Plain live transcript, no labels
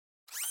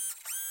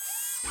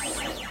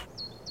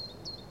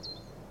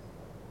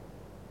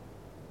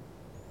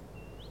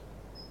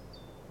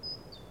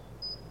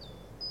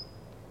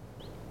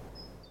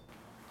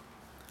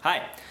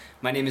Hi,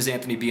 my name is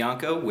Anthony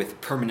Bianco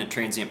with Permanent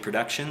Transient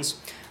Productions.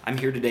 I'm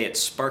here today at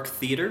Spark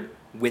Theater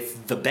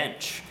with The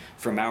Bench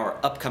from our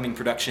upcoming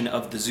production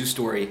of The Zoo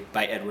Story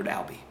by Edward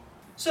Albee.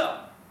 So,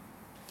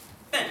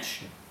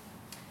 Bench,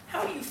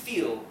 how do you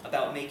feel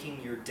about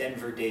making your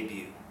Denver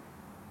debut?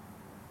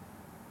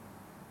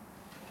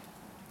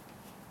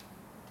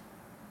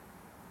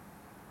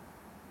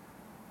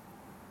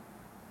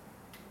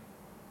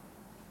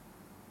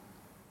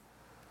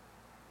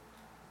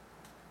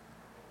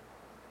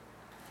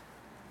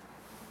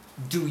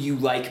 Do you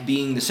like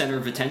being the center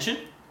of attention?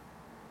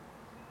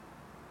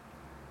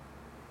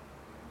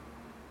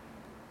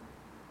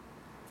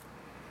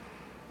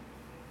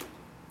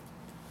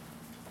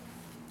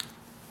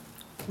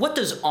 What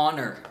does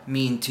honor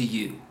mean to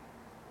you?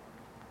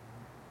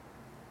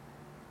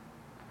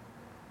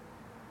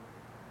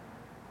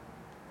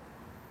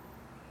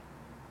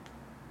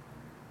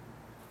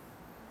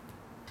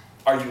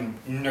 Are you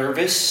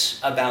nervous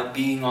about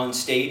being on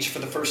stage for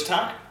the first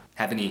time?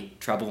 Have any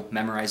trouble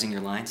memorizing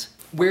your lines?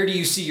 Where do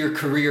you see your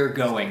career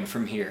going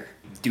from here?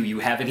 Do you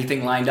have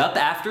anything lined up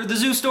after The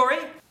Zoo Story?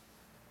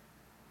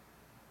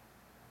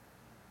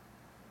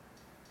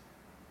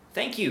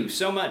 Thank you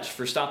so much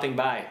for stopping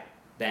by,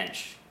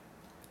 Bench.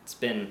 It's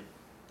been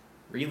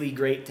really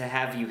great to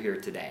have you here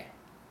today.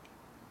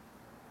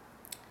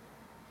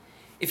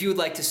 If you would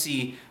like to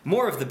see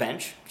more of The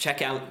Bench,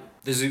 check out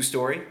The Zoo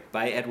Story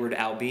by Edward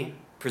Albee,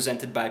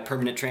 presented by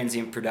Permanent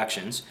Transient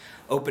Productions,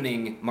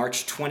 opening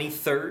March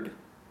 23rd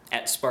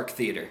at Spark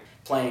Theater,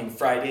 playing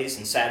Fridays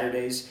and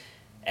Saturdays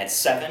at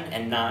 7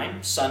 and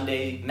 9,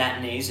 Sunday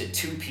matinees at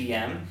 2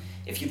 p.m.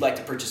 If you'd like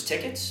to purchase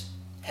tickets,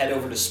 head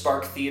over to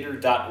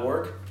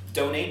sparktheater.org,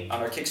 donate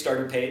on our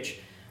Kickstarter page,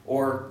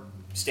 or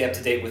stay up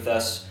to date with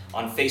us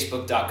on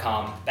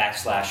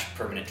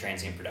facebook.com/Permanent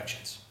Transient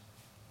Productions.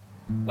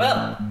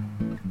 Well,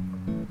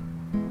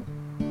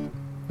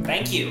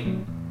 thank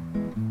you.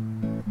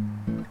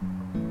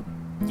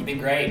 You've been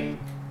great.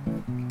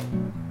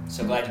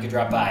 So glad you could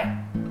drop by.